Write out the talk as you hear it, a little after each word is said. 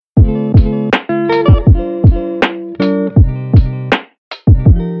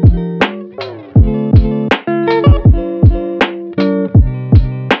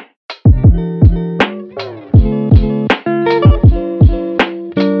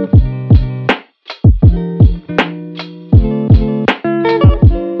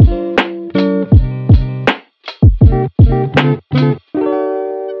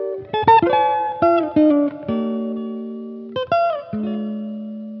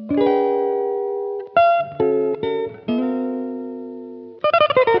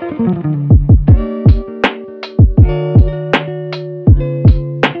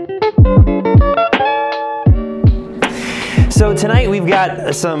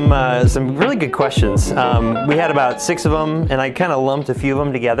got some really good questions. We had about 6 of them, and I kind of lumped a few of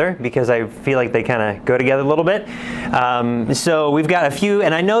them together because I feel like they kind of go together a little bit. So we've got a few,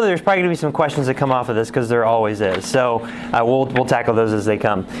 and I know there's probably going to be some questions that come off of this because there always is. So we'll tackle those as they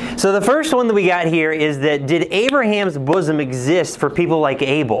come. So the first one that we got here is that did Abraham's bosom exist for people like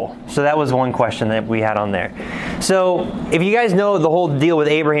Abel? So that was one question that we had on there. So if you guys know the whole deal with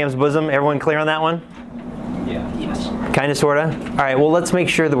Abraham's bosom, everyone clear on that one? Yeah. Yes. Kind of, sort of? All right, well, let's make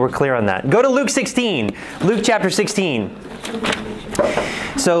sure that we're clear on that. Go to Luke 16. Luke chapter 16.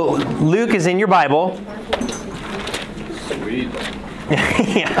 So Luke is in your Bible. Sweet.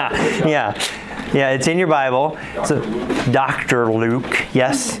 Yeah, it's in your Bible. So, Dr. Luke,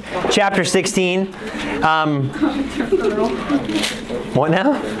 yes. Chapter 16. What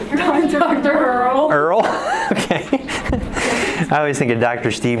now? Dr. Earl. Earl? Okay. I always think of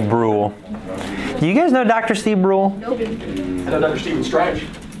Dr. Steve Brule. Do you guys know Dr. Steve Brule? Nope. I know Dr. Stephen Strange.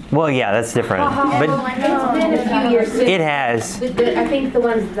 Well, yeah, that's different. But It's been a few years since. it has. I think the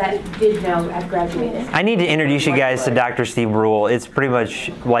ones that did know have graduated. I need to introduce you guys to Dr. Steve Brule. It's pretty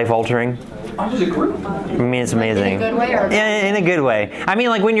much life-altering. I was a group. I mean, it's amazing. In a good way or? In a good way. I mean,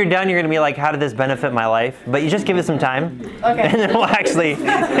 like when you're done, you're going to be like, how did this benefit my life? But you just give it some time. Okay. And then we'll actually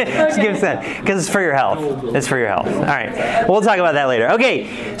just give it some time. Because it's for your health. It's for your health. All right. We'll talk about that later.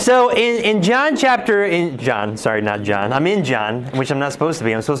 Okay. So in John, I'm in John, which I'm not supposed to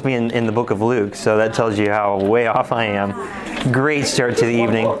be. I'm supposed to be in the book of Luke. So that tells you how way off I am. Great start to the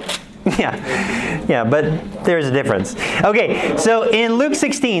evening. Yeah, but there's a difference. Okay, so in Luke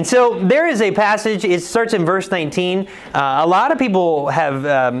 16, so there is a passage, it starts in verse 19. A lot of people have,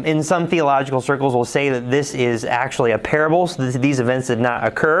 in some theological circles, will say that this is actually a parable, so these events did not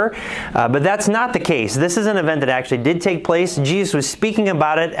occur. But that's not the case. This is an event that actually did take place. Jesus was speaking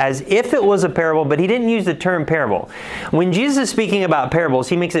about it as if it was a parable, but he didn't use the term parable. When Jesus is speaking about parables,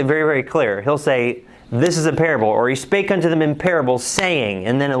 he makes it very, very clear. He'll say, this is a parable, or he spake unto them in parables, saying,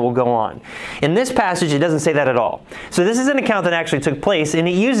 and then it will go on. In this passage, it doesn't say that at all. So this is an account that actually took place, and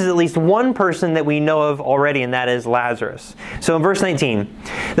it uses at least one person that we know of already, and that is Lazarus. So in verse 19,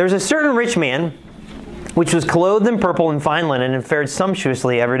 there's a certain rich man, which was clothed in purple and fine linen, and fared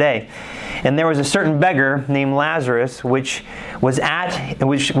sumptuously every day. And there was a certain beggar named Lazarus, which was laid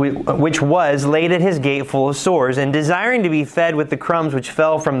at his gate full of sores, and desiring to be fed with the crumbs which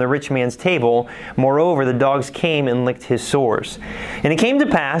fell from the rich man's table. Moreover, the dogs came and licked his sores. And it came to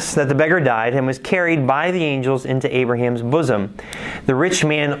pass that the beggar died, and was carried by the angels into Abraham's bosom. The rich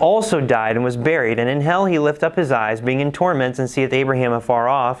man also died and was buried, and in hell he lift up his eyes, being in torments, and seeth Abraham afar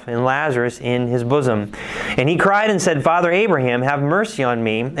off, and Lazarus in his bosom. And he cried and said, Father Abraham, have mercy on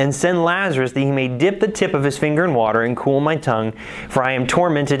me, and send Lazarus, that he may dip the tip of his finger in water, and cool my tongue, for I am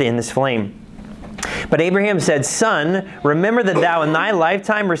tormented in this flame. But Abraham said, Son, remember that thou in thy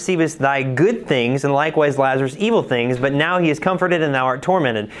lifetime receivest thy good things, and likewise Lazarus evil things, but now he is comforted and thou art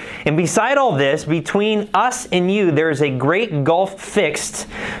tormented. And beside all this, between us and you there is a great gulf fixed,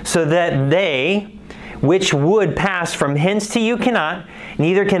 so that they which would pass from hence to you cannot,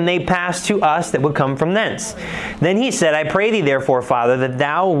 neither can they pass to us that would come from thence. Then he said, I pray thee therefore, Father, that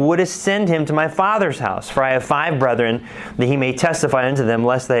thou wouldest send him to my father's house, for I have 5 brethren, that he may testify unto them,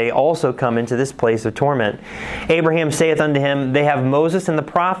 lest they also come into this place of torment. Abraham saith unto him, They have Moses and the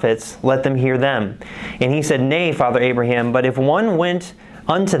prophets, let them hear them. And he said, Nay, Father Abraham, but if one went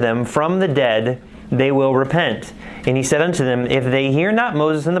unto them from the dead, they will repent. And he said unto them, If they hear not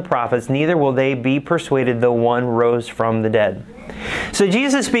Moses and the prophets, neither will they be persuaded, though one rose from the dead. So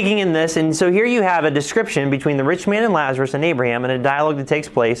Jesus is speaking in this, and so here you have a description between the rich man and Lazarus and Abraham, and a dialogue that takes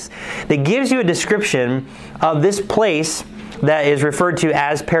place that gives you a description of this place that is referred to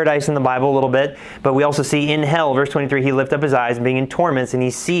as paradise in the Bible a little bit, but we also see in hell, verse 23, he lift up his eyes, being in torments, and he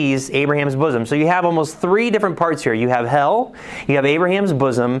sees Abraham's bosom. So you have almost 3 different parts here. You have hell, you have Abraham's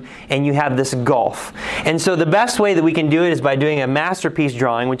bosom, and you have this gulf. And so the best way that we can do it is by doing a masterpiece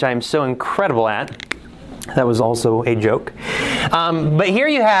drawing, which I am so incredible at. That was also a joke. But here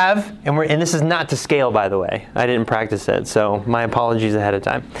you have, and this is not to scale, by the way. I didn't practice it, so my apologies ahead of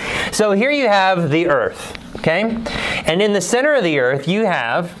time. So here you have the earth, okay? And in the center of the earth, you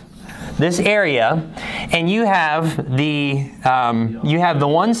have this area, and you have the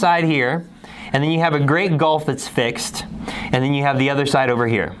one side here, and then you have a great gulf that's fixed, and then you have the other side over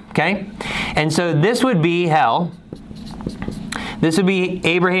here, okay? And so this would be hell. This would be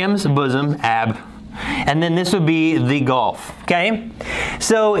Abraham's bosom, and then this would be the gulf, okay?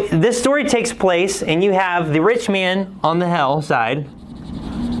 So this story takes place, and you have the rich man on the hell side,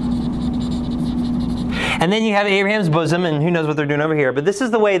 and then you have Abraham's bosom, and who knows what they're doing over here. But this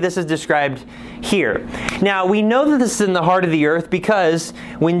is the way this is described here. Now, we know that this is in the heart of the earth because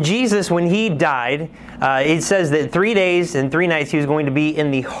when he died, it says that 3 days and 3 nights he was going to be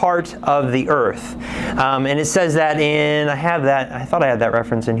in the heart of the earth. And it says that I thought I had that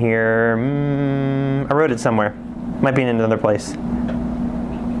reference in here. I wrote it somewhere. Might be in another place.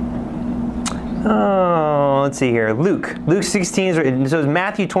 Oh, let's see here. Luke 16, so it's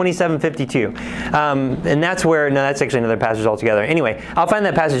Matthew 27:52. And that's that's actually another passage altogether. Anyway, I'll find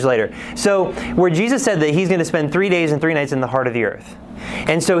that passage later. So where Jesus said that he's going to spend 3 days and 3 nights in the heart of the earth.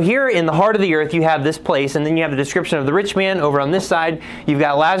 And so here in the heart of the earth, you have this place, and then you have the description of the rich man over on this side. You've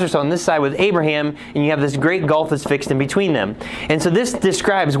got Lazarus on this side with Abraham, and you have this great gulf that's fixed in between them. And so this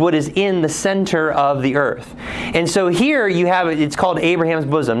describes what is in the center of the earth. And so here you have it's called Abraham's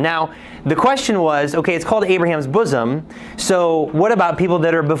bosom. Now, the question was, okay, it's called Abraham's bosom, so what about people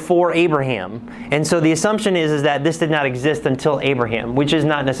that are before Abraham? And so the assumption is that this did not exist until Abraham, which is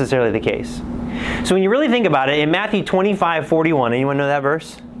not necessarily the case. So when you really think about it, in Matthew 25:41, anyone know that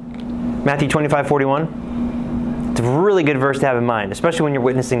verse? Matthew 25:41? It's a really good verse to have in mind, especially when you're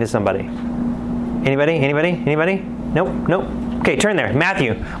witnessing to somebody. Anybody? Nope. Okay, turn there.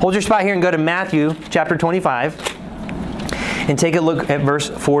 Matthew. Hold your spot here and go to Matthew chapter 25. And take a look at verse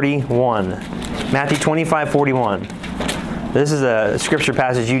 41. Matthew 25:41. This is a scripture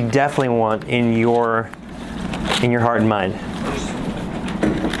passage you definitely want in your heart and mind.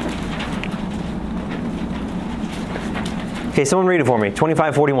 Okay, someone read it for me.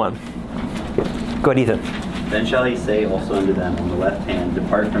 25:41. Go ahead, Ethan. Then shall he say also unto them on the left hand,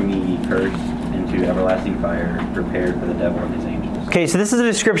 Depart from me, ye cursed, into everlasting fire, prepared for the devil and his angels. Okay, so this is a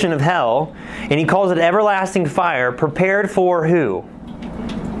description of hell, and he calls it everlasting fire, prepared for who?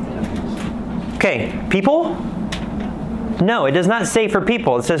 Okay, people? No, it does not say for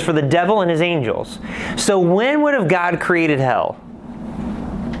people. It says for the devil and his angels. So when would have God created hell?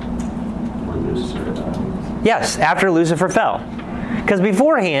 Yes, after Lucifer fell. Because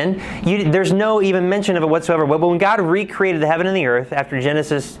beforehand, there's no even mention of it whatsoever. But when God recreated the heaven and the earth, after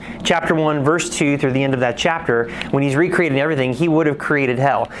Genesis chapter 1, verse 2, through the end of that chapter, when he's recreating everything, he would have created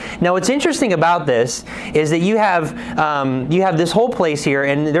hell. Now, what's interesting about this is that you have this whole place here,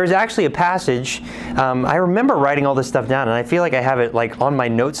 and there's actually a passage. I remember writing all this stuff down, and I feel like I have it like on my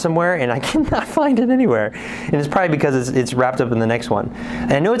notes somewhere, and I cannot find it anywhere. And it's probably because it's wrapped up in the next one.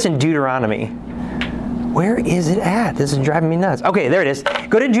 And I know it's in Deuteronomy. Where is it at? This is driving me nuts. Okay, there it is.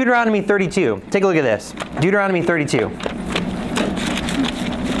 Go to Deuteronomy 32. Take a look at this. Deuteronomy 32.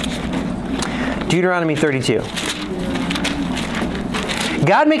 Deuteronomy 32.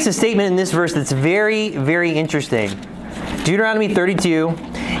 God makes a statement in this verse that's very, very interesting. Deuteronomy 32,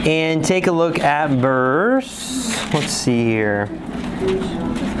 and take a look at verse, let's see here.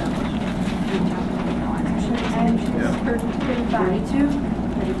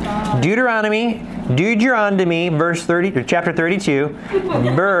 Deuteronomy, verse 30, or chapter 32,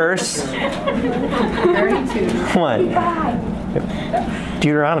 verse 32. What?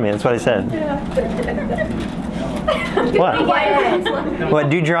 Deuteronomy, that's what I said. What? What,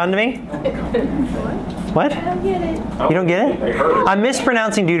 Deuteronomy? What? I don't get it. You don't get it? I'm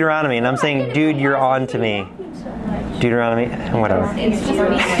mispronouncing Deuteronomy, and I'm saying, dude, you're on to me. Deuteronomy, whatever. It's just me.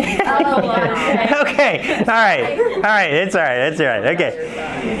 Okay, all right, it's all right, okay.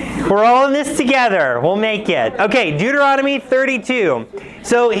 We're all in this together, we'll make it. Okay, Deuteronomy 32.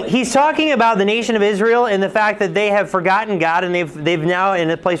 So he's talking about the nation of Israel and the fact that they have forgotten God, and they've now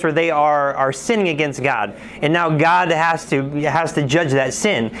in a place where they are sinning against God. And now God has to judge that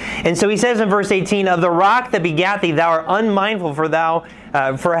sin. And so he says in verse 18, of the rock that begat thee, thou art unmindful,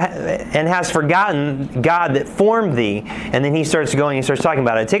 and hast forgotten God that formed thee. And then he starts talking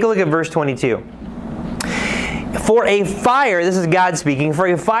about it. Take a look at verse 22. For a fire, this is God speaking, for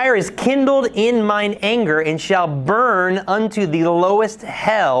a fire is kindled in mine anger, and shall burn unto the lowest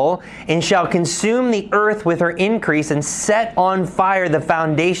hell, and shall consume the earth with her increase, and set on fire the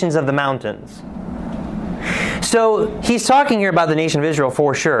foundations of the mountains. So he's talking here about the nation of Israel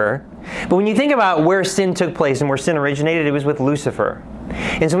for sure. But when you think about where sin took place and where sin originated, it was with Lucifer.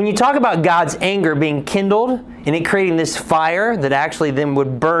 And so when you talk about God's anger being kindled and it creating this fire that actually then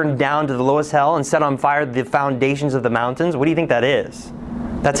would burn down to the lowest hell and set on fire the foundations of the mountains, what do you think that is?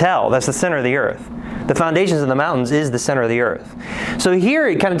 That's hell. That's the center of the earth. The foundations of the mountains is the center of the earth. So here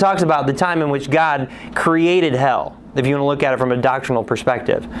it kind of talks about the time in which God created hell, if you want to look at it from a doctrinal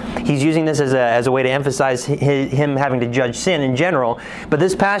perspective. He's using this as a way to emphasize him having to judge sin in general. But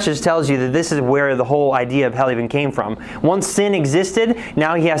this passage tells you that this is where the whole idea of hell even came from. Once sin existed,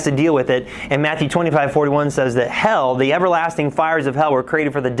 now he has to deal with it. And Matthew 25:41 says that hell, the everlasting fires of hell, were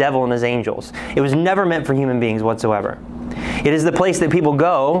created for the devil and his angels. It was never meant for human beings whatsoever. It is the place that people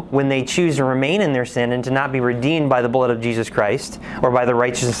go when they choose to remain in their sin and to not be redeemed by the blood of Jesus Christ or by the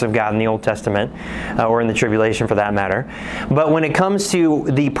righteousness of God in the Old Testament or in the tribulation for that matter. But when it comes to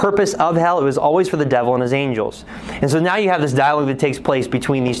the purpose of hell, it was always for the devil and his angels. And so now you have this dialogue that takes place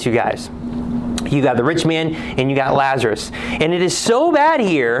between these two guys. You got the rich man and you got Lazarus. And it is so bad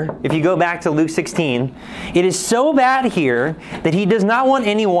here, if you go back to Luke 16, it is so bad here that he does not want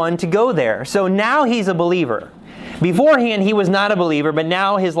anyone to go there. So now he's a believer. Beforehand, he was not a believer, but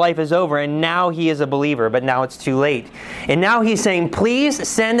now his life is over, and now he is a believer, but now it's too late. And now he's saying, please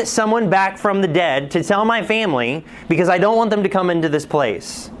send someone back from the dead to tell my family, because I don't want them to come into this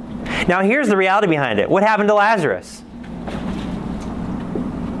place. Now here's the reality behind it. What happened to Lazarus?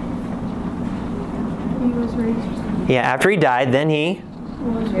 He was raised. Yeah, after he died, then he...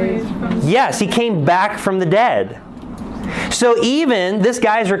 Was raised from. Yes, he came back from the dead. So even this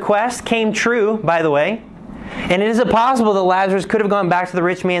guy's request came true, by the way. And is it possible that Lazarus could have gone back to the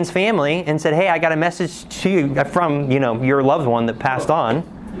rich man's family and said, hey, I got a message to you from, your loved one that passed on.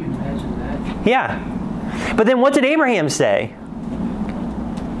 Can you imagine that? Yeah. But then what did Abraham say?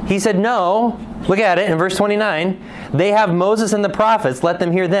 He said, no. Look at it in verse 29. They have Moses and the prophets. Let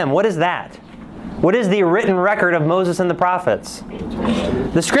them hear them. What is that? What is the written record of Moses and the prophets?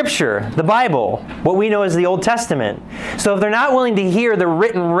 The Scripture, the Bible, what we know as the Old Testament. So if they're not willing to hear the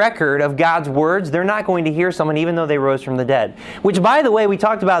written record of God's words, they're not going to hear someone even though they rose from the dead. Which, by the way, we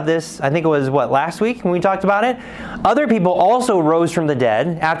talked about this, I think it was, last week when we talked about it? Other people also rose from the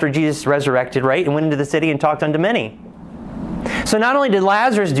dead after Jesus resurrected, right, and went into the city and talked unto many. So not only did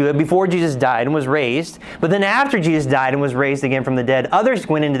Lazarus do it before Jesus died and was raised, but then after Jesus died and was raised again from the dead, others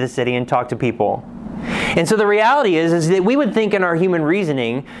went into the city and talked to people. And so the reality is that we would think in our human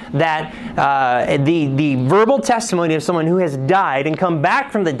reasoning that the verbal testimony of someone who has died and come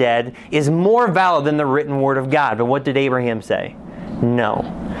back from the dead is more valid than the written word of God. But what did Abraham say?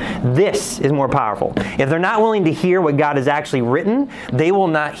 No. This is more powerful. If they're not willing to hear what God has actually written, they will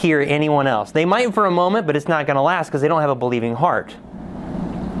not hear anyone else. They might for a moment, but it's not going to last because they don't have a believing heart.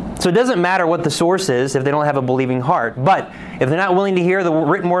 So it doesn't matter what the source is if they don't have a believing heart. But if they're not willing to hear the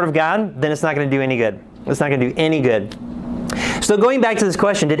written word of God, then it's not going to do any good. It's not going to do any good. So going back to this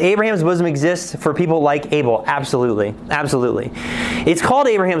question, did Abraham's bosom exist for people like Abel? Absolutely. Absolutely. It's called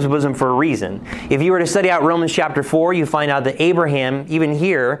Abraham's bosom for a reason. If you were to study out Romans chapter 4, you find out that Abraham, even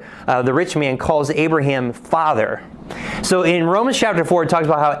here, the rich man calls Abraham father. So in Romans chapter 4, it talks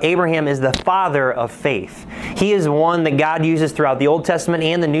about how Abraham is the father of faith. He is one that God uses throughout the Old Testament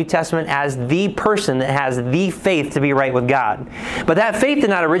and the New Testament as the person that has the faith to be right with God. But that faith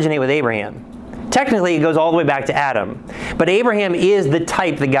did not originate with Abraham. Technically, it goes all the way back to Adam. But Abraham is the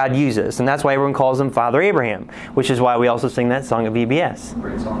type that God uses, and that's why everyone calls him Father Abraham, which is why we also sing that song at VBS.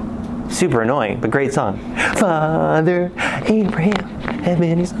 Great song. Super annoying, but great song. Father Abraham had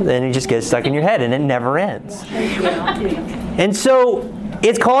many sons. And it just gets stuck in your head, and it never ends. And so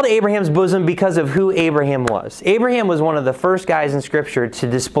it's called Abraham's bosom because of who Abraham was. Abraham was one of the first guys in Scripture to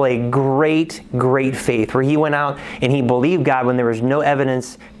display great, great faith, where he went out and he believed God when there was no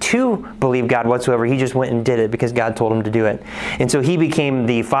evidence to believe God whatsoever. He just went and did it because God told him to do it. And so he became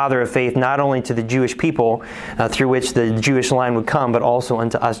the father of faith, not only to the Jewish people through which the Jewish line would come, but also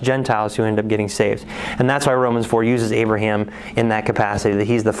unto us Gentiles who end up getting saved. And that's why Romans 4 uses Abraham in that capacity, that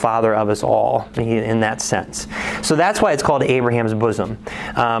he's the father of us all in that sense. So that's why it's called Abraham's bosom.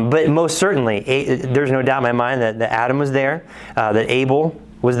 But most certainly, there's no doubt in my mind that Adam was there, that Abel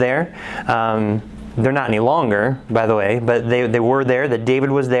was there. They're not any longer, by the way, but they were there, that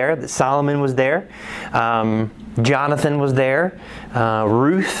David was there, that Solomon was there, Jonathan was there,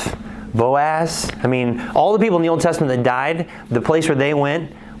 Ruth, Boaz. I mean, all the people in the Old Testament that died, the place where they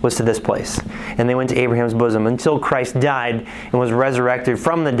went was to this place. And they went to Abraham's bosom until Christ died and was resurrected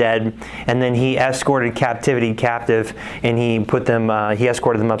from the dead, and then he escorted captivity captive, and he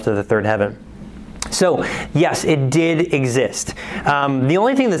escorted them up to the third heaven. So, yes, it did exist. The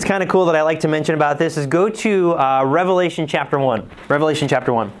only thing that's kind of cool that I like to mention about this is go to Revelation chapter 1. Revelation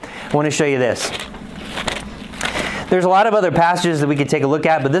chapter 1. I want to show you this. There's a lot of other passages that we could take a look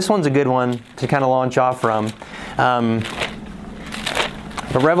at, but this one's a good one to kind of launch off from.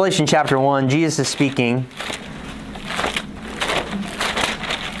 But Revelation chapter 1, Jesus is speaking.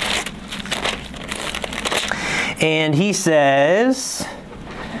 And he says...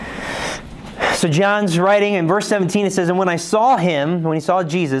 So John's writing in verse 17, it says, "And when I saw him," when he saw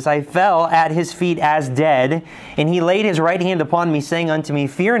Jesus, "I fell at his feet as dead. And he laid his right hand upon me, saying unto me,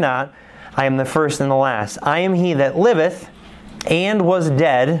 Fear not, I am the first and the last. I am he that liveth and was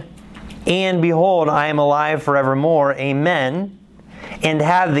dead. And behold, I am alive forevermore. Amen. And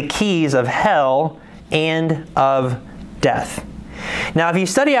have the keys of hell and of death. Now, if you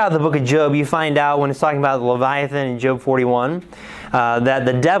study out the book of Job, you find out when it's talking about the Leviathan in Job 41, that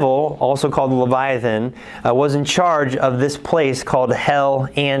the devil, also called the Leviathan, was in charge of this place called hell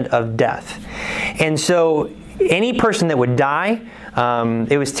and of death. And so any person that would die,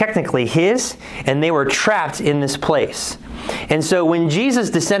 it was technically his, and they were trapped in this place. And so when Jesus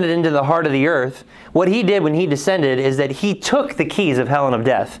descended into the heart of the earth, what he did when he descended is that he took the keys of hell and of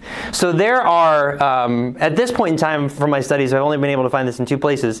death. So there are, at this point in time from my studies, I've only been able to find this in 2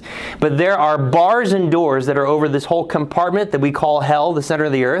 places, but there are bars and doors that are over this whole compartment that we call hell, the center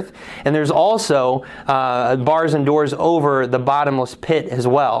of the earth. And there's also bars and doors over the bottomless pit as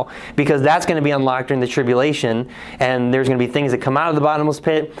well, because that's going to be unlocked during the tribulation, and there's going to be things that come out of the bottomless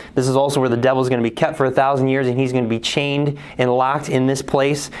pit. This is also where the devil's going to be kept for 1,000 years, and he's going to be chained and locked in this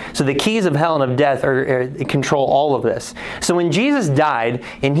place. So the keys of hell and of death control all of this. So when Jesus died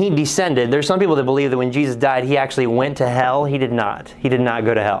and he descended, there's some people that believe that when Jesus died, he actually went to hell. He did not. He did not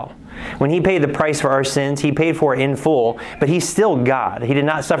go to hell. When he paid the price for our sins, he paid for it in full, but he's still God. He did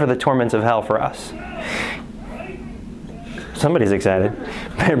not suffer the torments of hell for us. Somebody's excited.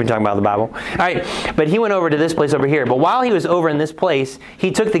 Better be talking about the Bible. All right, but he went over to this place over here. But while he was over in this place, he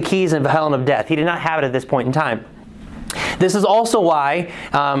took the keys of hell and of death. He did not have it at this point in time. This is also why,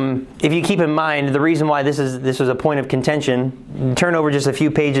 if you keep in mind, the reason why this was a point of contention, turn over just a few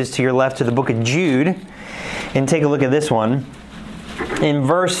pages to your left to the book of Jude and take a look at this one. In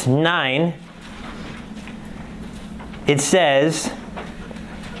verse 9, it says,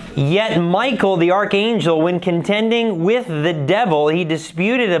 "Yet Michael the archangel, when contending with the devil, he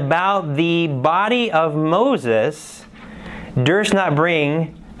disputed about the body of Moses, durst not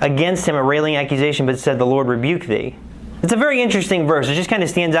bring against him a railing accusation, but said, the Lord rebuke thee." It's a very interesting verse. It just kind of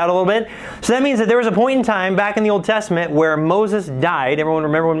stands out a little bit. So that means that there was a point in time back in the Old Testament where Moses died. Everyone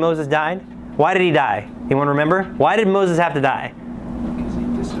remember when Moses died? Why did he die? Anyone remember? Why did Moses have to die? Because he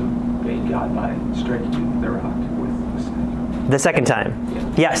disobeyed God by striking the rock with the snake. The second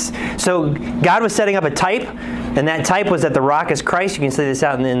time. Yes. So God was setting up a type, and that type was that the rock is Christ. You can see this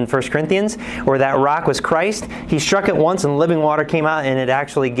out in 1 Corinthians, where that rock was Christ. He struck it once, and living water came out, and it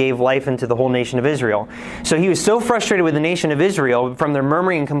actually gave life into the whole nation of Israel. So he was so frustrated with the nation of Israel from their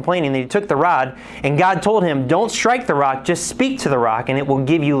murmuring and complaining that he took the rod, and God told him, don't strike the rock, just speak to the rock, and it will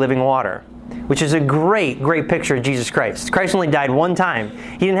give you living water. Which is a great, great picture of Jesus Christ. Christ only died one time.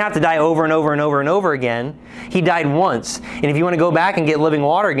 He didn't have to die over and over and over and over again. He died once. And if you want to go back and get living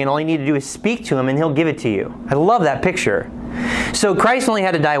water again, all you need to do is speak to him and he'll give it to you. I love that picture. So Christ only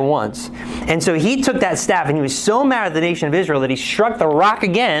had to die once. And so he took that staff and he was so mad at the nation of Israel that he struck the rock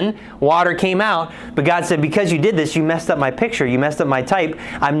again. Water came out. But God said, because you did this, you messed up my picture. You messed up my type.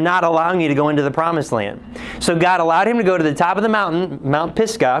 I'm not allowing you to go into the promised land. So God allowed him to go to the top of the mountain, Mount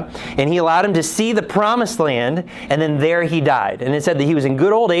Pisgah, and he allowed him to see the promised land. And then there he died. And it said that he was in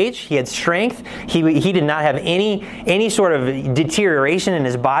good old age. He had strength. He did not have any sort of deterioration in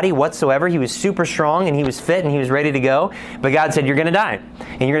his body whatsoever. He was super strong and he was fit and he was ready to go. But God said, you're going to die.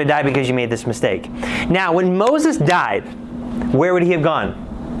 And you're going to die because you made this mistake. Now, when Moses died, where would he have gone?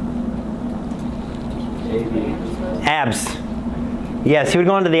 Abs. Yes, he would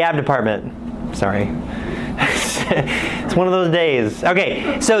go into the ab department. Sorry. It's one of those days.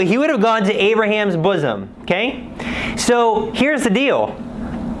 Okay, so he would have gone to Abraham's bosom. Okay? So here's the deal.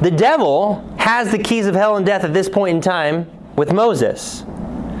 The devil has the keys of hell and death at this point in time with Moses.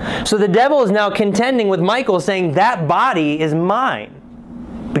 So the devil is now contending with Michael, saying that body is mine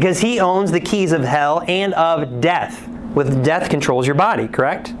because he owns the keys of hell and of death. With death controls your body,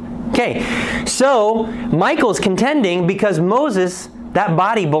 correct? Okay, so Michael's contending because Moses, that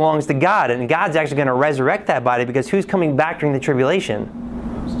body belongs to God, and God's actually going to resurrect that body because who's coming back during the tribulation?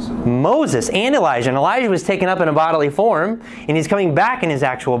 Moses and Elijah. And Elijah was taken up in a bodily form, and he's coming back in his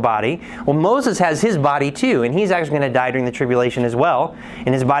actual body. Well, Moses has his body too, and he's actually going to die during the tribulation as well.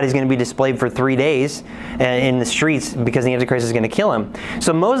 And his body's going to be displayed for 3 days in the streets because the Antichrist is going to kill him.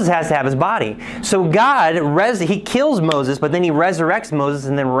 So Moses has to have his body. So God, he kills Moses, but then he resurrects Moses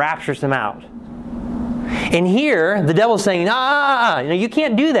and then raptures him out. And here, the devil's saying, you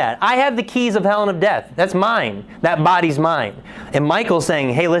can't do that. I have the keys of hell and of death. That's mine. That body's mine. And Michael's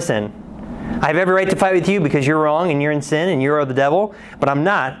saying, hey, listen, I have every right to fight with you because you're wrong and you're in sin and you're the devil, but I'm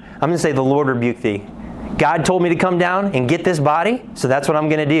not. I'm going to say the Lord rebuke thee. God told me to come down and get this body, so that's what I'm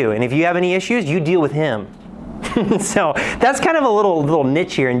going to do. And if you have any issues, you deal with him. So that's kind of a little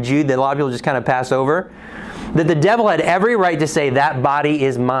niche here in Jude that a lot of people just kind of pass over. That the devil had every right to say, that body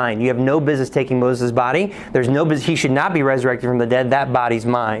is mine. You have no business taking Moses' body. There's no business. He should not be resurrected from the dead. That body's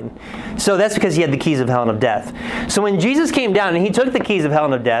mine. So that's because he had the keys of hell and of death. So when Jesus came down and he took the keys of hell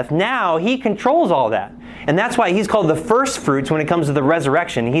and of death, now he controls all that. And that's why he's called the first fruits when it comes to the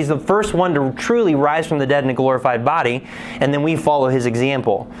resurrection. He's the first one to truly rise from the dead in a glorified body, and then we follow his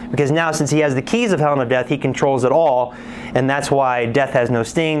example. Because now, since he has the keys of hell and of death, he controls it all, and that's why death has no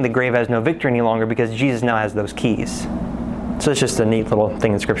sting, the grave has no victory any longer, because Jesus now has those keys. So it's just a neat little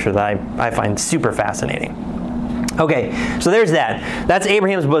thing in Scripture that I find super fascinating. Okay, so there's that. That's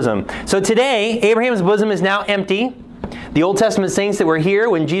Abraham's bosom. So today, Abraham's bosom is now empty. The Old Testament saints that were here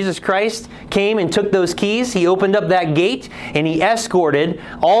when Jesus Christ came and took those keys, he opened up that gate and he escorted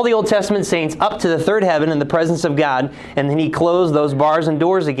all the Old Testament saints up to the third heaven in the presence of God, and then he closed those bars and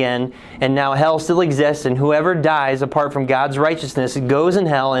doors again, and now hell still exists, and whoever dies apart from God's righteousness goes in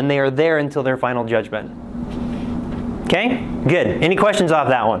hell, and they are there until their final judgment. Okay? Good. Any questions off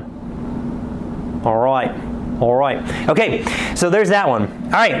that one? All right. All right. Okay, so there's that one.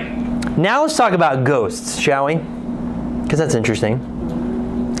 All right. Now let's talk about ghosts, shall we? Because that's interesting.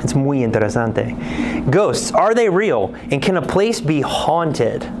 It's muy interesante. Ghosts, are they real? And can a place be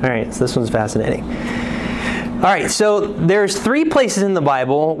haunted? All right, so this one's fascinating. All right, so there's 3 places in the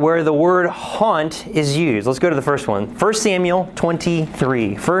Bible where the word haunt is used. Let's go to the first one. 1 Samuel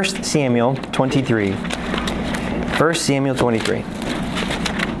 23. 1 Samuel 23. 1 Samuel 23.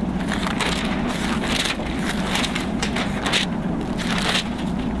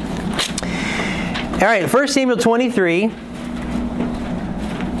 All right, 1 Samuel 23.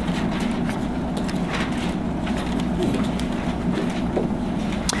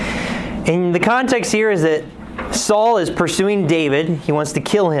 And the context here is that Saul is pursuing David. He wants to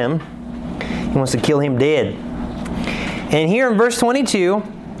kill him. He wants to kill him dead. And here in verse 22,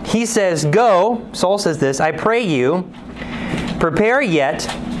 he says, "Go," Saul says this, "I pray you, prepare yet,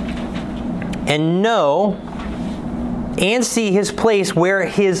 and know and see his place where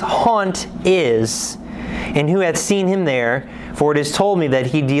his haunt is, and who hath seen him there, for it is told me that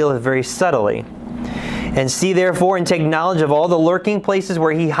he dealeth very subtly. And see therefore and take knowledge of all the lurking places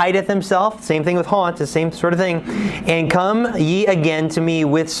where he hideth himself," same thing with haunt, the same sort of thing, "and come ye again to me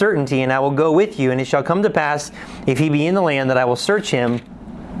with certainty, and I will go with you, and it shall come to pass, if he be in the land, that I will search him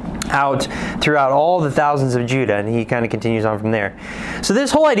out throughout all the thousands of Judah." And he kind of continues on from there. So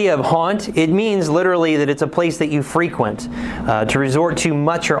this whole idea of haunt, it means literally that it's a place that you frequent, to resort to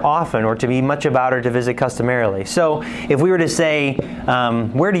much or often, or to be much about, or to visit customarily. So if we were to say,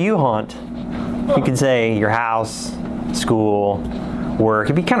 where do you haunt? You could say your house, school, work.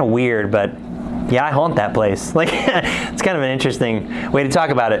 It'd be kind of weird, but yeah, I haunt that place. Like, it's kind of an interesting way to talk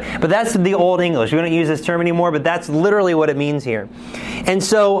about it. But that's the Old English. We don't use this term anymore, but that's literally what it means here. And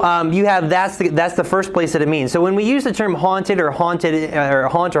so you have that's the first place that it means. So when we use the term haunted or haunted or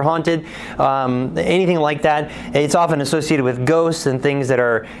haunt or haunted, anything like that, it's often associated with ghosts and things that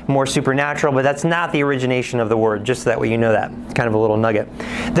are more supernatural. But that's not the origination of the word. Just so that way you know that. It's kind of a little nugget.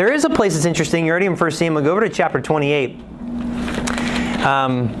 There is a place that's interesting. You're already in 1 Samuel. Go over to chapter 28.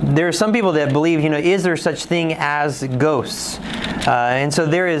 There are some people that believe, is there such thing as ghosts? And so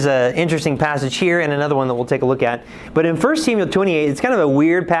there is an interesting passage here and another one that we'll take a look at. But in 1 Samuel 28, it's kind of a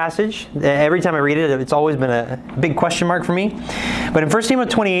weird passage. Every time I read it, it's always been a big question mark for me. But in 1 Samuel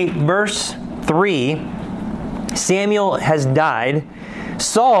 28, verse 3, Samuel has died.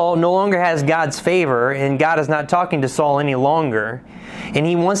 Saul no longer has God's favor, and God is not talking to Saul any longer. And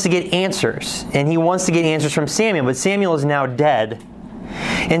he wants to get answers. And he wants to get answers from Samuel, but Samuel is now dead.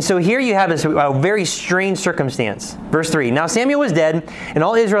 And so here you have this very strange circumstance. Verse 3, "Now Samuel was dead, and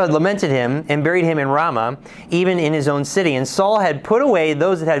all Israel had lamented him, and buried him in Ramah, even in his own city. And Saul had put away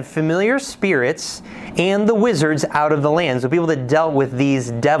those that had familiar spirits and the wizards out of the land." So people that dealt with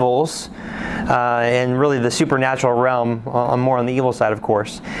these devils, and really the supernatural realm, more on the evil side, of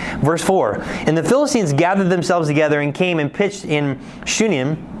course. Verse 4, "And the Philistines gathered themselves together and came and pitched in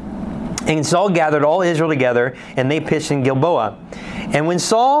Shunem. And Saul gathered all Israel together, and they pitched in Gilboa. And when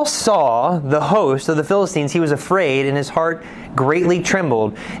Saul saw the host of the Philistines, he was afraid, and his heart greatly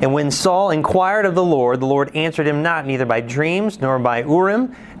trembled. And when Saul inquired of the Lord answered him not, neither by dreams, nor by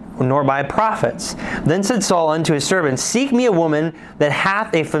Urim, nor by prophets. Then said Saul unto his servants, Seek me a woman that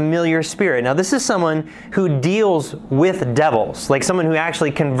hath a familiar spirit. Now this is someone who deals with devils, like someone who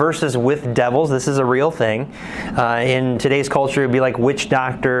actually converses with devils. This is a real thing. In today's culture, it would be like witch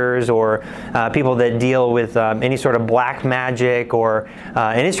doctors or people that deal with any sort of black magic, or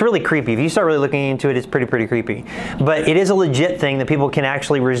and it's really creepy. If you start really looking into it, it's pretty creepy. But it is a legit thing that people can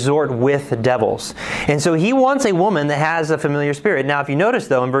actually resort with devils. And so he wants a woman that has a familiar spirit. Now if you notice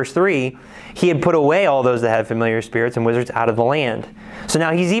though, in verse 3, he had put away all those that had familiar spirits and wizards out of the land. So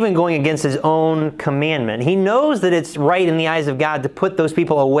now he's even going against his own commandment. He knows that it's right in the eyes of God to put those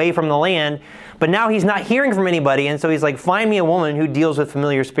people away from the land, but now he's not hearing from anybody, and so he's like, find me a woman who deals with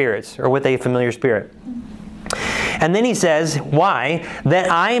familiar spirits, or with a familiar spirit. And then he says, why? That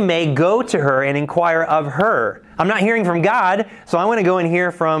I may go to her and inquire of her. I'm not hearing from God, so I want to go and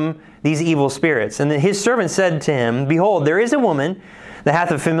hear from these evil spirits. And then his servant said to him, behold, there is a woman that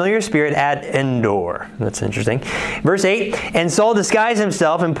hath a familiar spirit at Endor. That's interesting. Verse 8, and Saul disguised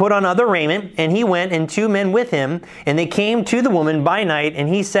himself and put on other raiment, and he went, and 2 men with him, and they came to the woman by night, and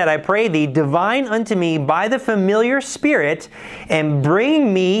he said, I pray thee, divine unto me by the familiar spirit, and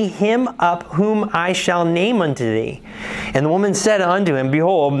bring me him up whom I shall name unto thee. And the woman said unto him,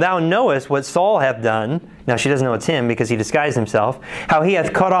 behold, thou knowest what Saul hath done. Now she doesn't know it's him because he disguised himself. How he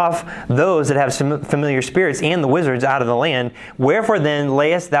hath cut off those that have some familiar spirits and the wizards out of the land. Wherefore then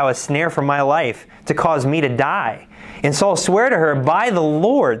layest thou a snare for my life to cause me to die? And Saul sware to her by the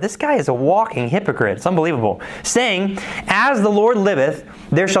Lord. This guy is a walking hypocrite. It's unbelievable. Saying, as the Lord liveth,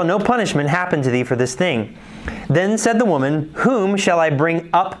 there shall no punishment happen to thee for this thing. Then said the woman, whom shall I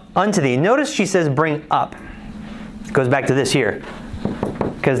bring up unto thee? Notice she says bring up. It goes back to this here.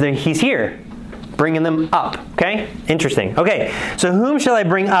 Because he's here. Bringing them up. Okay? Interesting. Okay. So whom shall I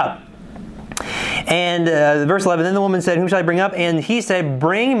bring up? And verse 11, then the woman said, whom shall I bring up? And he said,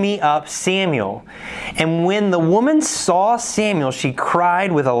 bring me up Samuel. And when the woman saw Samuel, she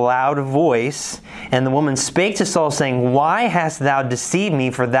cried with a loud voice. And the woman spake to Saul, saying, why hast thou deceived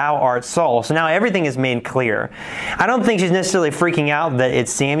me, for thou art Saul? So now everything is made clear. I don't think she's necessarily freaking out that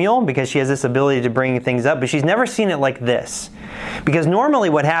it's Samuel, because she has this ability to bring things up, but she's never seen it like this. Because normally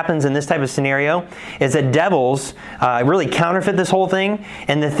what happens in this type of scenario is that devils really counterfeit this whole thing,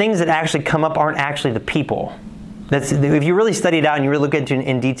 and the things that actually come up aren't actually the people. If you really study it out and you really look into it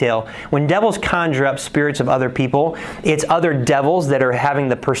in detail, when devils conjure up spirits of other people, it's other devils that are having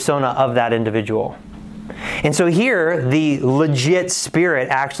the persona of that individual. And so here, the legit spirit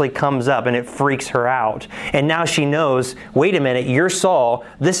actually comes up and it freaks her out. And now she knows, wait a minute, you're Saul,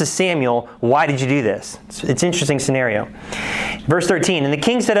 this is Samuel, why did you do this? It's an interesting scenario. Verse 13, and the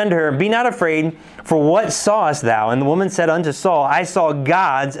king said unto her, be not afraid, for what sawest thou? And the woman said unto Saul, I saw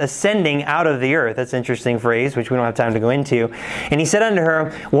gods ascending out of the earth. That's an interesting phrase, which we don't have time to go into. And he said unto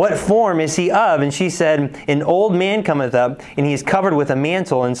her, what form is he of? And she said, an old man cometh up, and he is covered with a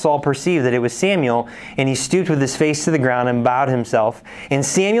mantle. And Saul perceived that it was Samuel, and he stooped with his face to the ground and bowed himself. And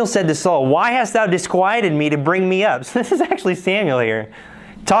Samuel said to Saul, why hast thou disquieted me to bring me up? So this is actually Samuel here,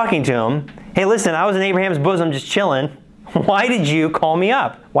 talking to him. Hey, listen, I was in Abraham's bosom just chilling. Why did you call me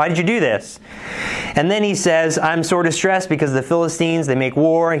up? Why did you do this? And then he says, I'm sore distressed because the Philistines, they make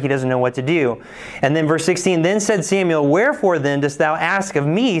war. He doesn't know what to do. And then verse 16, then said Samuel, wherefore then dost thou ask of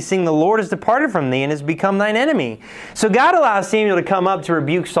me, seeing the Lord is departed from thee and has become thine enemy? So God allows Samuel to come up to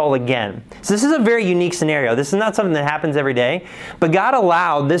rebuke Saul again. So this is a very unique scenario. This is not something that happens every day. But God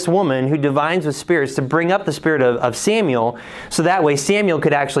allowed this woman who divines with spirits to bring up the spirit of Samuel, so that way Samuel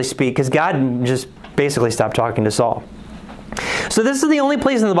could actually speak, because God just basically stopped talking to Saul. So this is the only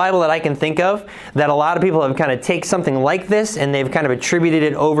place in the Bible that I can think of that a lot of people have kind of take something like this and they've kind of attributed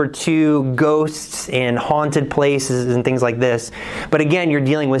it over to ghosts and haunted places and things like this. But again, you're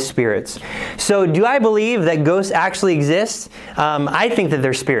dealing with spirits. So do I believe that ghosts actually exist? I think that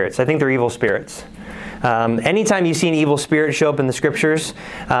they're spirits. I think they're evil spirits. Anytime you see an evil spirit show up in the scriptures,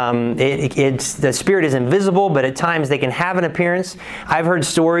 the spirit is invisible, but at times they can have an appearance. I've heard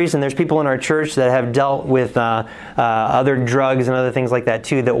stories, and there's people in our church that have dealt with other drugs and other things like that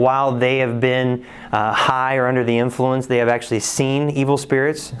too, that while they have been high or under the influence, they have actually seen evil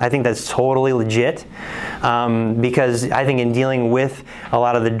spirits. I think that's totally legit, because I think in dealing with a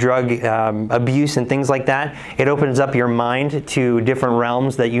lot of the drug abuse and things like that, it opens up your mind to different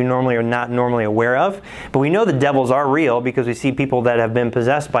realms that you normally are not normally aware of. But we know the devils are real because we see people that have been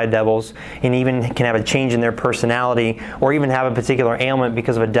possessed by devils and even can have a change in their personality or even have a particular ailment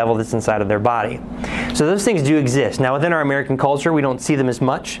because of a devil that's inside of their body. So those things do exist. Now within our American culture, we don't see them as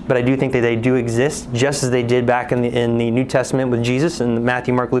much, but I do think that they do exist just as they did back in the New Testament with Jesus in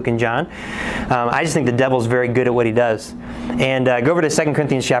Matthew, Mark, Luke, and John. I just think the devil's very good at what he does. And go over to 2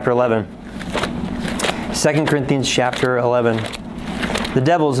 Corinthians chapter 11. 2 Corinthians chapter 11. The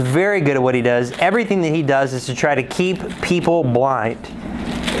devil's very good at what he does. Everything that he does is to try to keep people blind.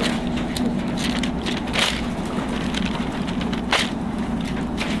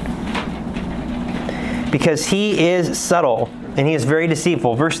 Because he is subtle and he is very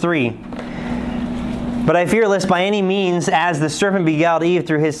deceitful. Verse 3. But I fear lest by any means, as the serpent beguiled Eve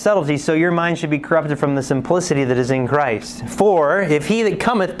through his subtlety, so your mind should be corrupted from the simplicity that is in Christ. For if he that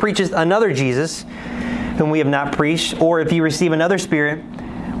cometh preacheth another Jesus, whom we have not preached, or if ye receive another spirit,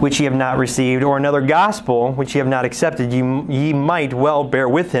 which ye have not received, or another gospel, which ye have not accepted, ye might well bear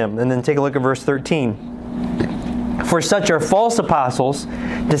with him. And then take a look at verse 13. For such are false apostles,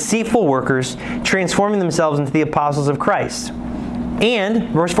 deceitful workers, transforming themselves into the apostles of Christ. And,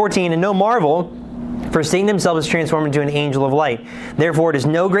 verse 14, and no marvel, for Satan himself is transformed into an angel of light. Therefore it is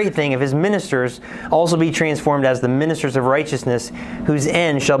no great thing if his ministers also be transformed as the ministers of righteousness, whose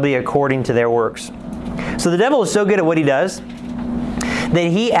end shall be according to their works. So the devil is so good at what he does that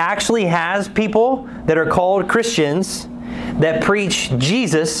he actually has people that are called Christians that preach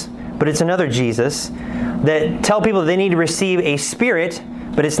Jesus, but it's another Jesus, that tell people that they need to receive a spirit,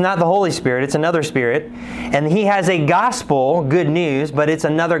 but it's not the Holy Spirit, it's another spirit. And he has a gospel, good news, but it's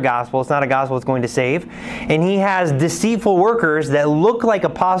another gospel. It's not a gospel that's going to save. And he has deceitful workers that look like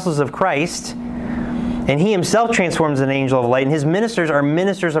apostles of Christ, and he himself transforms an angel of light, and his ministers are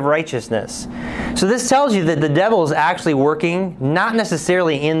ministers of righteousness. So this tells you that the devil is actually working, not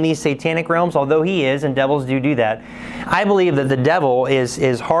necessarily in these satanic realms, although he is, and devils do that. I believe that the devil is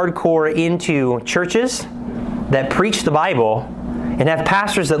hardcore into churches that preach the Bible and have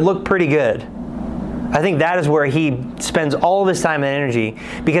pastors that look pretty good. I think that is where he spends all of his time and energy.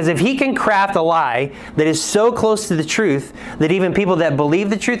 Because if he can craft a lie that is so close to the truth that even people that believe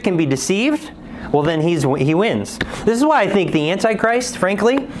the truth can be deceived, well then he wins. This is why I think the Antichrist,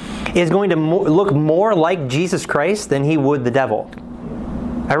 frankly, is going to look more like Jesus Christ than he would the devil.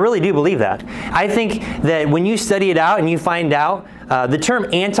 I really do believe that. I think that when you study it out and you find out, the term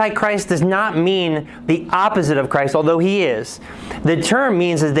Antichrist does not mean the opposite of Christ, although he is. The term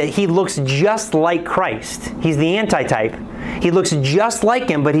means is that he looks just like Christ. He's the antitype. He looks just like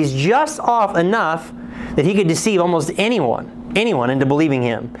him, but he's just off enough that he could deceive almost anyone into believing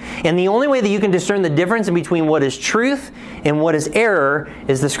him. And the only way that you can discern the difference in between what is truth and what is error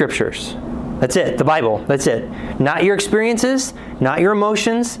is the Scriptures. That's it, the Bible, that's it. Not your experiences, not your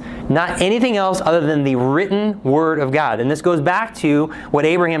emotions, not anything else other than the written Word of God. And this goes back to what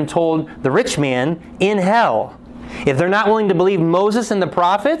Abraham told the rich man in hell. If they're not willing to believe Moses and the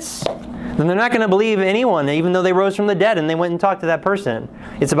prophets, then they're not going to believe anyone, even though they rose from the dead and they went and talked to that person.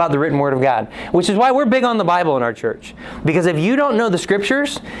 It's about the written Word of God, which is why we're big on the Bible in our church. Because if you don't know the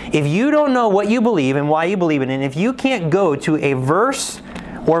Scriptures, if you don't know what you believe and why you believe it, and if you can't go to a verse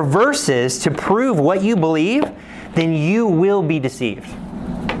or verses to prove what you believe, then you will be deceived.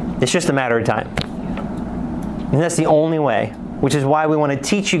 It's just a matter of time. And that's the only way, which is why we want to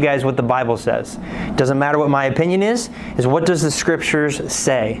teach you guys what the Bible says. It doesn't matter what my opinion is what does the Scriptures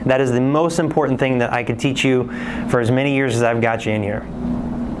say? That is the most important thing that I could teach you for as many years as I've got you in here.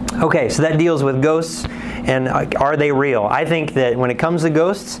 Okay, so that deals with ghosts and are they real? I think that when it comes to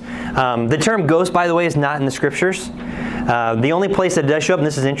ghosts, the term ghost, by the way, is not in the Scriptures. The only place that does show up, and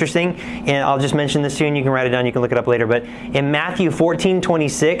this is interesting, and I'll just mention this to you and you can write it down, you can look it up later, but in Matthew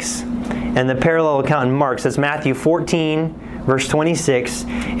 14:26 and the parallel account in Mark, so it's Matthew 14, verse 26,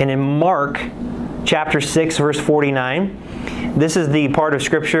 and in Mark chapter 6, verse 49, this is the part of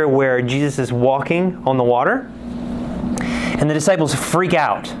Scripture where Jesus is walking on the water, and the disciples freak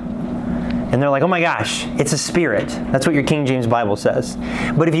out. And they're like, oh my gosh, it's a spirit. That's what your King James Bible says.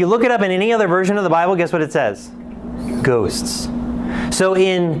 But if you look it up in any other version of the Bible, guess what it says? Ghosts. So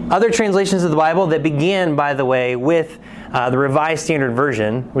in other translations of the Bible that began, by the way, with the Revised Standard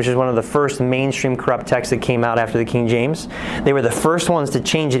Version, which is one of the first mainstream corrupt texts that came out after the King James, they were the first ones to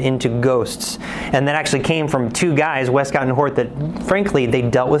change it into ghosts. And that actually came from two guys, Westcott and Hort, that frankly, they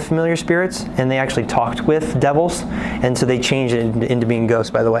dealt with familiar spirits and they actually talked with devils. And so they changed it into being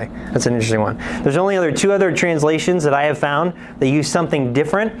ghosts, by the way. That's an interesting one. There's only two other translations that I have found that use something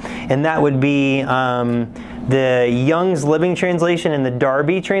different, and that would be the Young's Living Translation and the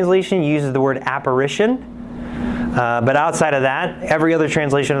Darby Translation uses the word apparition. But outside of that, every other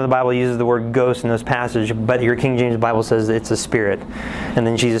translation of the Bible uses the word ghost in this passage, but your King James Bible says it's a spirit. And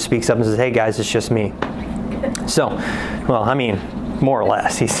then Jesus speaks up and says, hey guys, it's just me. So, well, I mean, more or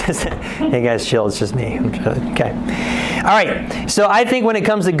less. He says, hey guys, chill, it's just me. Okay. All right. So I think when it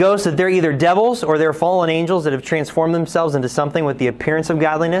comes to ghosts, that they're either devils or they're fallen angels that have transformed themselves into something with the appearance of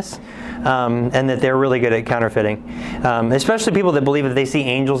godliness, and that they're really good at counterfeiting. Especially people that believe that they see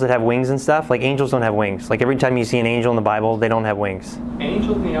angels that have wings and stuff. Like angels don't have wings. Like every time you see an angel in the Bible, they don't have wings.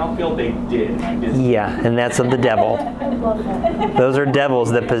 Angels in the outfield, they did. Yeah, and that's of the devil. Those are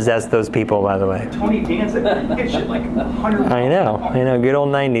devils that possess those people, by the way. Tony Danza hit shit like 100. I know. Good old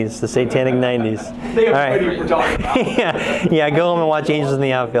 90s, the satanic 90s. They have All no idea what we're talking about. yeah, go home and watch Angels in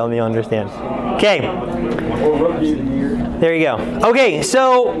the Outfield and you'll understand. Okay. There you go. Okay,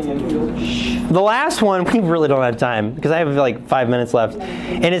 so the last one, we really don't have time because I have like 5 minutes left.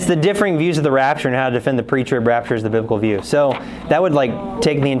 And it's the differing views of the rapture and how to defend the pre-trib rapture as the biblical view. So that would like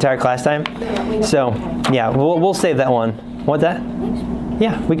take the entire class time. So yeah, we'll save that one. What that?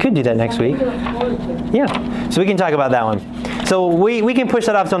 Yeah, we could do that next week. Yeah, so we can talk about that one. So we can push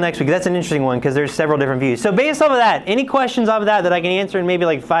that off till next week. That's an interesting one because there's several different views. So based off of that, any questions off of that I can answer in maybe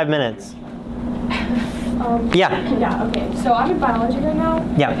like 5 minutes? Yeah. Yeah, okay. So I'm in biology right now.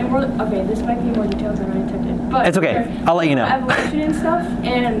 Yeah. And okay, this might be more detailed than I intended. But It's okay. I'll let you know. Evolution and stuff,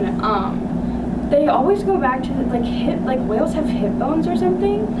 and they always go back to like whales have hip bones or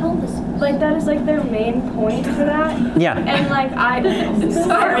something. Like that is like their main point for that. Yeah. And like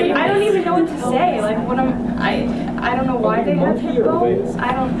sorry, I don't even know what to say. Like what I don't know why they have hip bones.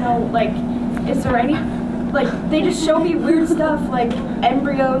 I don't know. Like, is there any? Like, they just show me weird stuff, like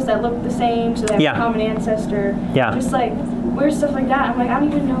embryos that look the same, so they have a common ancestor. Yeah. Just like weird stuff like that. I'm like, I don't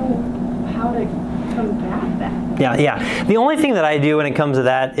even know how to combat that. Yeah. The only thing that I do when it comes to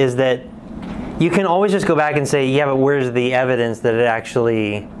that is that you can always just go back and say, yeah, but where's the evidence that it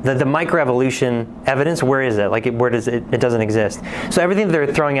actually, the microevolution evidence, where is it? Like, where does it doesn't exist. So everything that they're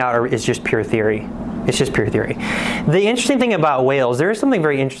throwing out is just pure theory. It's just pure theory. The interesting thing about whales, there is something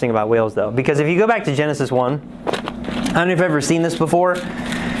very interesting about whales, though, because if you go back to Genesis 1, I don't know if you've ever seen this before.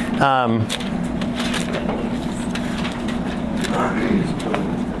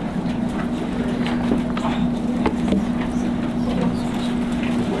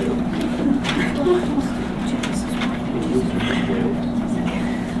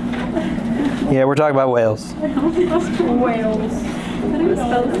 Yeah, we're talking about whales. Whales.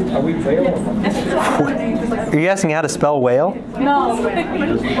 Are we whale? Are you asking how to spell whale? No. Look,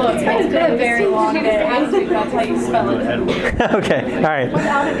 it's been a very long day. I'll tell you spell it. Okay, all right.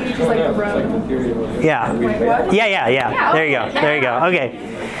 Without it, you just like the road. Yeah. Yeah. There you go. Okay.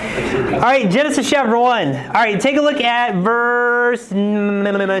 All right, Genesis chapter 1. All right, take a look at verse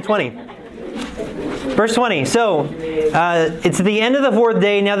 20. Verse 20. So, it's the end of the 4th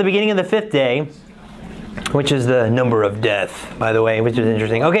day, now the beginning of the 5th day, which is the number of death, by the way, which is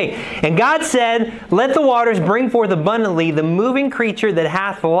interesting. Okay, and God said, let the waters bring forth abundantly the moving creature that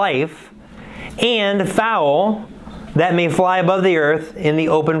hath life, and fowl that may fly above the earth in the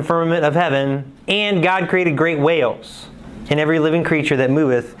open firmament of heaven. And God created great whales, and every living creature that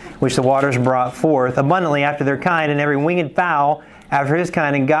moveth, which the waters brought forth abundantly after their kind, and every winged fowl after his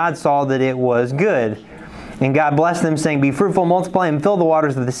kind. And God saw that it was good. And God blessed them, saying, be fruitful, multiply, and fill the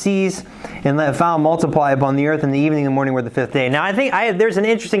waters of the seas, and let fowl multiply upon the earth. In the evening and the morning were the 5th day. Now, I think there's an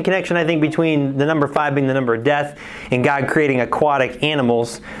interesting connection, I think, between the number 5 being the number of death, and God creating aquatic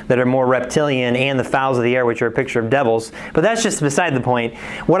animals that are more reptilian, and the fowls of the air, which are a picture of devils. But that's just beside the point.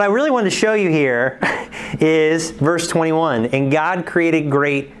 What I really wanted to show you here is verse 21. And God created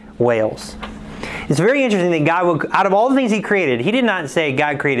great whales. It's very interesting that God, out of all the things He created, He did not say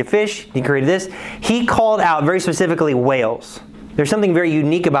God created fish, He created this. He called out very specifically whales. There's something very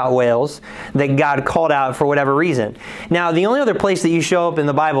unique about whales that God called out for whatever reason. Now, the only other place that you show up in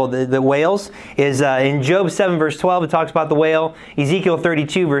the Bible, the whales, is in Job 7 verse 12, it talks about the whale. Ezekiel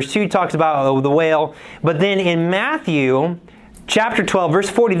 32 verse 2 talks about the whale. But then in Matthew chapter 12, verse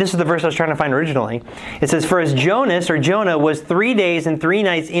 40, this is the verse I was trying to find originally. It says, for as Jonah was 3 days and 3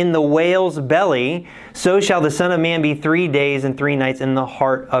 nights in the whale's belly, so shall the Son of Man be 3 days and 3 nights in the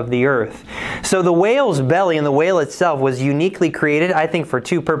heart of the earth. So the whale's belly and the whale itself was uniquely created, I think, for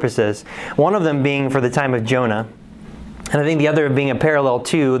 2 purposes. One of them being for the time of Jonah. And I think the other being a parallel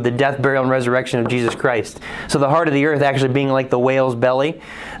to the death, burial, and resurrection of Jesus Christ. So the heart of the earth actually being like the whale's belly.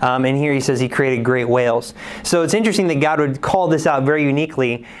 And here he says He created great whales. So it's interesting that God would call this out very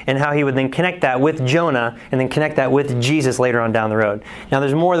uniquely, and how He would then connect that with Jonah and then connect that with Jesus later on down the road. Now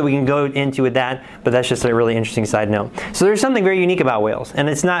there's more that we can go into with that, but that's just a really interesting side note. So there's something very unique about whales. And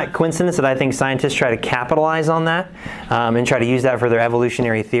it's not coincidence that I think scientists try to capitalize on that and try to use that for their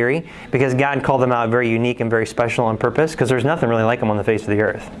evolutionary theory, because God called them out very unique and very special on purpose, because there's nothing really like them on the face of the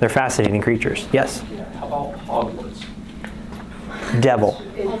earth. They're fascinating creatures. Yes? How about Hogwarts? Devil.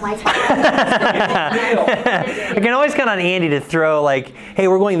 Oh my God. I can always count on Andy to throw like, hey,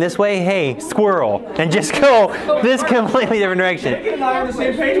 we're going this way, hey, squirrel, and just go this completely different direction. You're not on the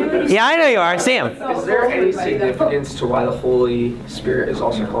same page with this. Yeah, I know you are. Sam. Is there any significance to why the Holy Spirit is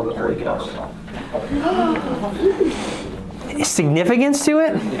also called the Holy Ghost? Significance to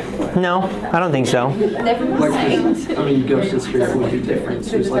it? No, I don't think so. Ghost and spirit would be different.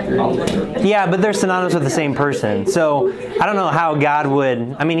 So it's like they're all different. Yeah, but they're synonymous with the same person. So I don't know how God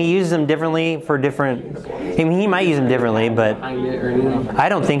would. I mean, He uses them differently for different. I mean, He might use them differently, but I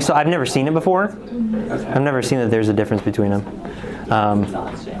don't think so. I've never seen it before. I've never seen that there's a difference between them.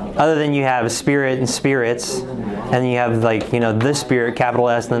 Other than you have spirit and spirits, and you have the Spirit, capital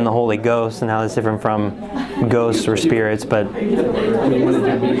S, and then the Holy Ghost, and how that's different from ghosts or spirits, but I mean, would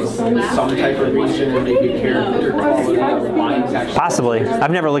there be some type of reason or maybe character quality of the mind's actually? possibly.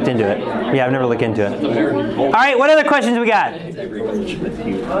 I've never looked into it. Yeah, I've never looked into it. All right, what other questions we got?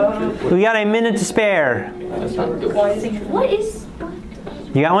 We got a minute to spare. What is?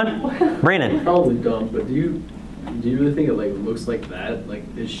 You got one? Brandon. Probably dumb, but do you really think it like looks like that? Like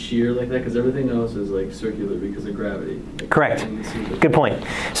is sheer like that? Because everything else is like circular because of gravity. Like, Correct. Good point.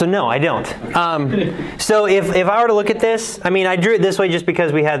 So no, I don't. So if I were to look at this, I mean, I drew it this way just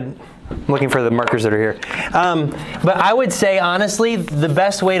because we had. I'm looking for the markers that are here. But I would say, honestly, the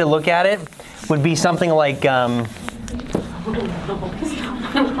best way to look at it would be something like.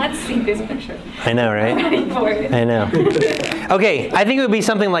 Let's see this picture. I know, right? I know. Okay, I think it would be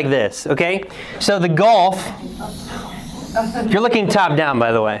something like this, okay? So the Gulf, you're looking top down,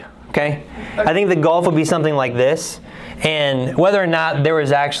 by the way, okay? I think the Gulf would be something like this. And whether or not there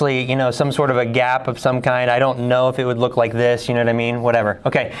was actually, some sort of a gap of some kind, I don't know if it would look like this, you know what I mean? Whatever.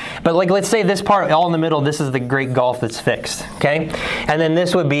 Okay. But like, let's say this part, all in the middle, this is the Great Gulf that's fixed, okay? And then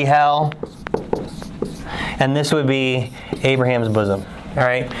this would be hell. And this would be Abraham's bosom. All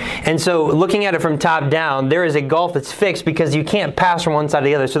right. And so looking at it from top down, there is a gulf that's fixed because you can't pass from one side to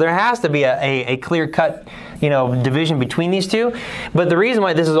the other. So there has to be a clear cut, division between these two. But the reason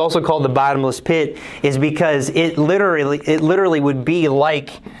why this is also called the bottomless pit is because it literally would be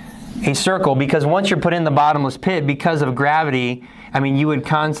like a circle, because once you're put in the bottomless pit, because of gravity, I mean, you would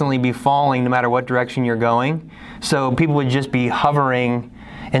constantly be falling no matter what direction you're going. So people would just be hovering.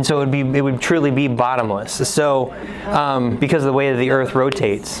 And so it would truly be bottomless. So, because of the way that the Earth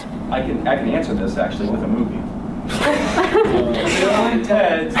rotates. I can answer this actually with a movie. Bill and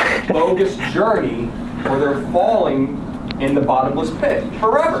Ted's Bogus Journey, where they're falling in the bottomless pit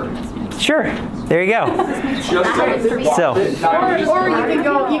forever. Sure. There you go. Just So. Or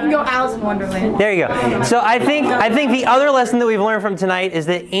you can go Alice in Wonderland. There you go. So I think the other lesson that we've learned from tonight is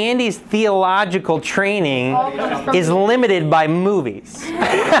that Andy's theological training is limited by movies.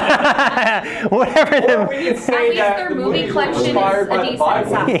 Whatever the. We can say At least that their the movie collection is inspired a by the decent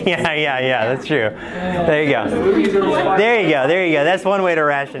Bible. size. Yeah, that's true. There you go. Movies are inspired. There you go. That's one way to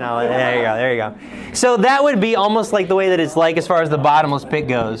rationalize it. There you go. So that would be almost like the way that it's like as far as the bottomless pit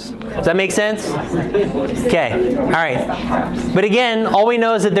goes. Does that make sense? Okay. All right. But again, all we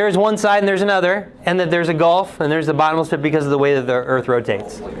know is that there's one side and there's another, and that there's a gulf and there's the bottomless pit because of the way that the Earth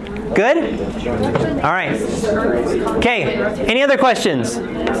rotates. Good? All right. Okay. Any other questions?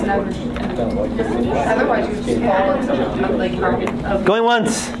 Going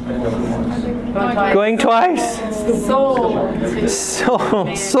once. Going twice.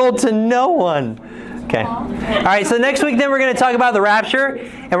 Sold to no one. Okay. All right, so next week then we're going to talk about the rapture,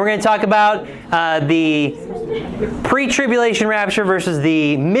 and we're going to talk about the pre-tribulation rapture versus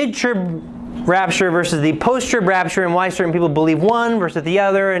the mid-trib rapture versus the post-trib rapture, and why certain people believe one versus the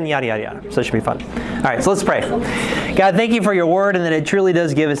other, and yada, yada, yada. So it should be fun. All right, so let's pray. God, thank you for your word, and that it truly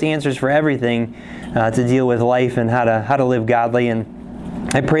does give us answers for everything to deal with life and how to live godly. And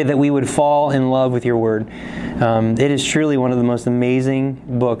I pray that we would fall in love with your word. It is truly one of the most amazing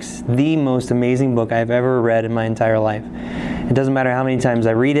books, the most amazing book I've ever read in my entire life. It doesn't matter how many times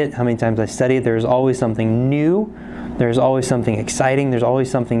I read it, how many times I study it, there's always something new. There's always something exciting. There's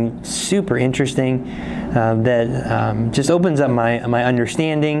always something super interesting that just opens up my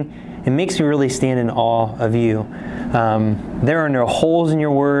understanding and makes me really stand in awe of you. There are no holes in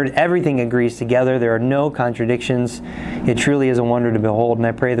your word. Everything agrees together. There are no contradictions. It truly is a wonder to behold, and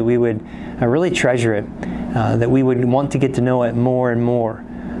I pray that we would really treasure it, that we would want to get to know it more and more.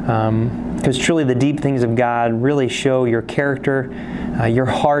 Because truly the deep things of God really show your character, your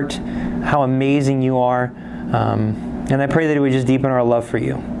heart, how amazing you are. And I pray that it would just deepen our love for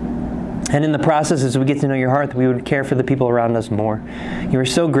you. And in the process, as we get to know your heart, that we would care for the people around us more. You are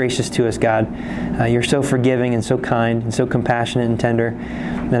so gracious to us, God. You're so forgiving and so kind and so compassionate and tender.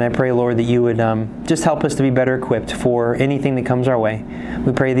 And I pray, Lord, that you would just help us to be better equipped for anything that comes our way.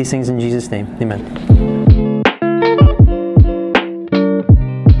 We pray these things in Jesus' name. Amen.